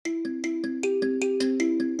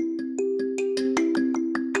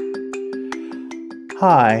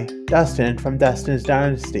Hi, Dustin from Dustin's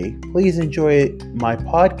Dynasty. Please enjoy my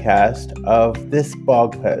podcast of this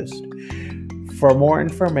blog post. For more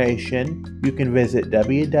information, you can visit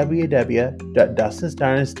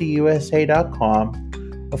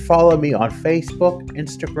www.dustinsdynastyusa.com or follow me on Facebook,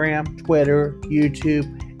 Instagram, Twitter,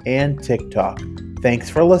 YouTube, and TikTok. Thanks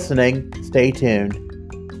for listening. Stay tuned.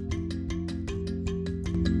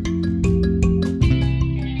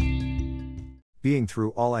 Being through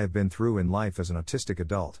all I have been through in life as an autistic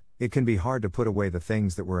adult, it can be hard to put away the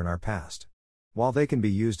things that were in our past. While they can be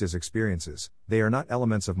used as experiences, they are not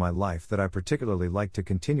elements of my life that I particularly like to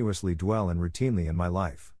continuously dwell in routinely in my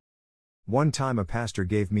life. One time a pastor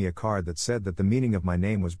gave me a card that said that the meaning of my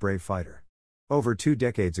name was Brave Fighter. Over 2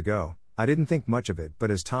 decades ago, I didn't think much of it, but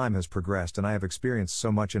as time has progressed and I have experienced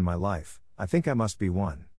so much in my life, I think I must be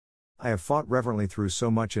one. I have fought reverently through so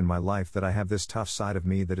much in my life that I have this tough side of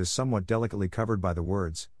me that is somewhat delicately covered by the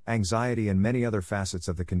words, anxiety and many other facets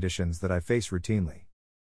of the conditions that I face routinely.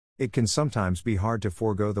 It can sometimes be hard to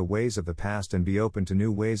forego the ways of the past and be open to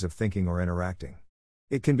new ways of thinking or interacting.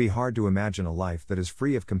 It can be hard to imagine a life that is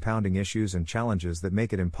free of compounding issues and challenges that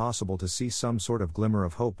make it impossible to see some sort of glimmer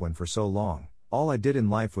of hope when for so long, all I did in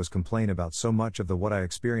life was complain about so much of what I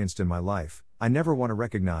experienced in my life. I never want to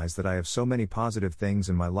recognize that I have so many positive things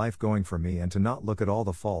in my life going for me and to not look at all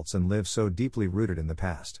the faults and live so deeply rooted in the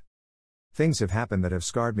past. Things have happened that have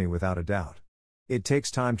scarred me without a doubt. It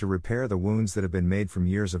takes time to repair the wounds that have been made from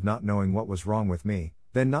years of not knowing what was wrong with me,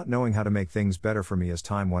 then not knowing how to make things better for me as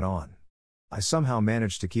time went on. I somehow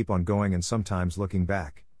managed to keep on going, and sometimes looking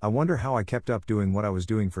back, I wonder how I kept up doing what I was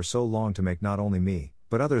doing for so long to make not only me,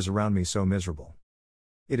 but others around me so miserable.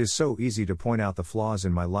 It is so easy to point out the flaws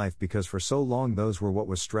in my life because for so long those were what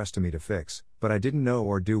was stressed to me to fix, but I didn't know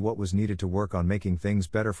or do what was needed to work on making things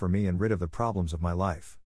better for me and rid of the problems of my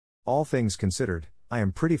life. All things considered, I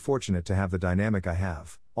am pretty fortunate to have the dynamic I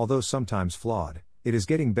have. Although sometimes flawed, it is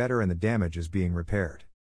getting better and the damage is being repaired.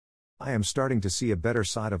 I am starting to see a better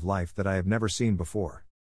side of life that I have never seen before.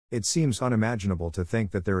 It seems unimaginable to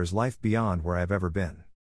think that there is life beyond where I have ever been.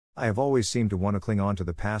 I have always seemed to want to cling on to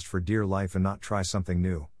the past for dear life and not try something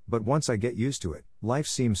new, but once I get used to it, life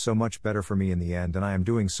seems so much better for me in the end and I am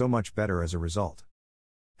doing so much better as a result.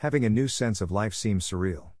 Having a new sense of life seems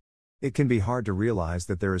surreal. It can be hard to realize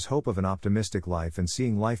that there is hope of an optimistic life and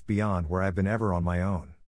seeing life beyond where I've been ever on my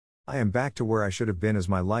own. I am back to where I should have been as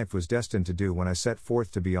my life was destined to do when I set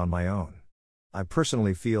forth to be on my own. I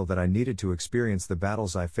personally feel that I needed to experience the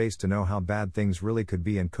battles I faced to know how bad things really could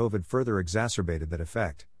be, and COVID further exacerbated that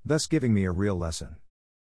effect, thus giving me a real lesson.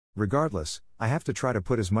 Regardless, I have to try to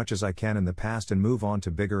put as much as I can in the past and move on to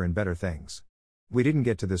bigger and better things. We didn't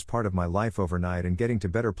get to this part of my life overnight, and getting to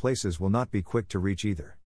better places will not be quick to reach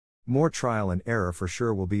either. More trial and error for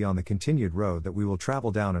sure will be on the continued road that we will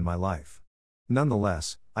travel down in my life.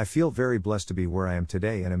 Nonetheless, I feel very blessed to be where I am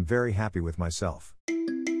today and am very happy with myself.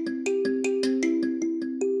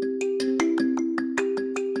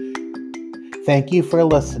 Thank you for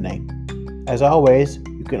listening. As always,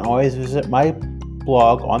 you can always visit my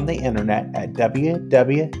blog on the internet at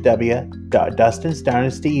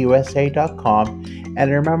www.dustinsdynastyusa.com,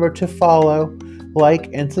 and remember to follow,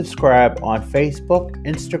 like, and subscribe on Facebook,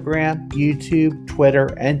 Instagram, YouTube,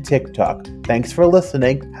 Twitter, and TikTok. Thanks for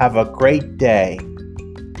listening. Have a great day.